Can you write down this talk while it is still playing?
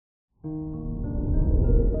Good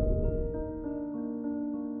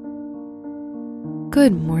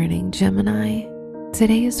morning, Gemini.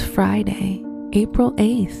 Today is Friday, April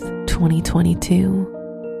 8th,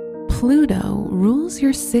 2022. Pluto rules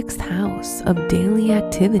your 6th house of daily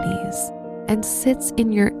activities and sits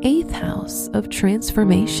in your 8th house of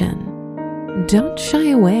transformation. Don't shy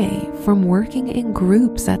away from working in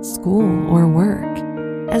groups at school or work,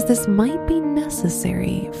 as this might be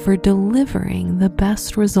necessary for delivering the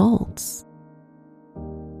best results.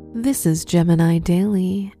 This is Gemini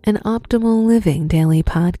Daily, an optimal living daily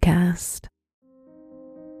podcast.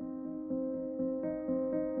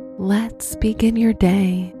 Let's begin your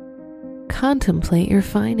day. Contemplate your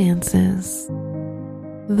finances.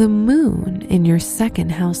 The moon in your 2nd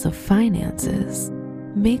house of finances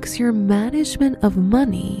makes your management of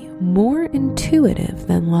money more intuitive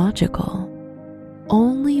than logical.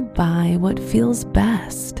 Only buy what feels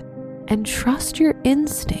best and trust your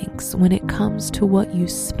instincts when it comes to what you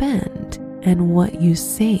spend and what you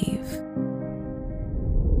save.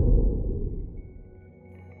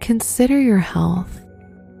 Consider your health.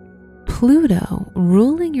 Pluto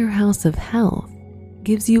ruling your house of health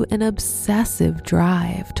gives you an obsessive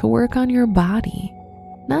drive to work on your body,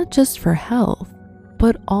 not just for health,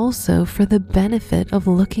 but also for the benefit of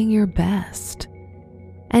looking your best.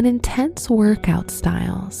 An intense workout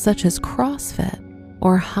style such as CrossFit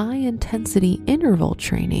or high-intensity interval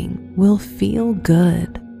training will feel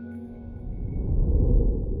good.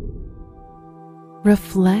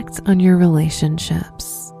 Reflect on your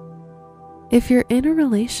relationships. If you're in a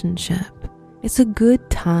relationship, it's a good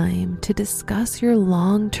time to discuss your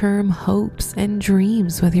long-term hopes and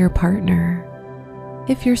dreams with your partner.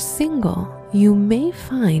 If you're single, you may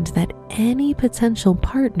find that any potential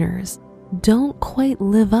partners don't quite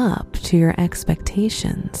live up to your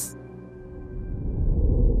expectations.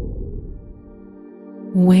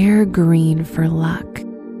 Wear green for luck.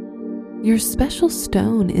 Your special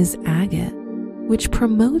stone is agate, which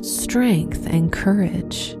promotes strength and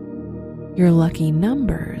courage. Your lucky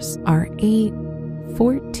numbers are 8,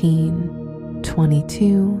 14,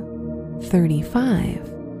 22,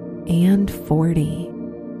 35, and 40.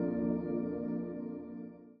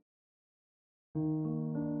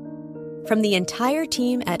 From the entire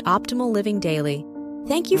team at Optimal Living Daily,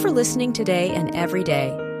 thank you for listening today and every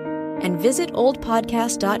day. And visit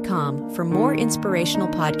oldpodcast.com for more inspirational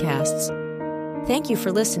podcasts. Thank you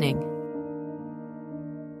for listening.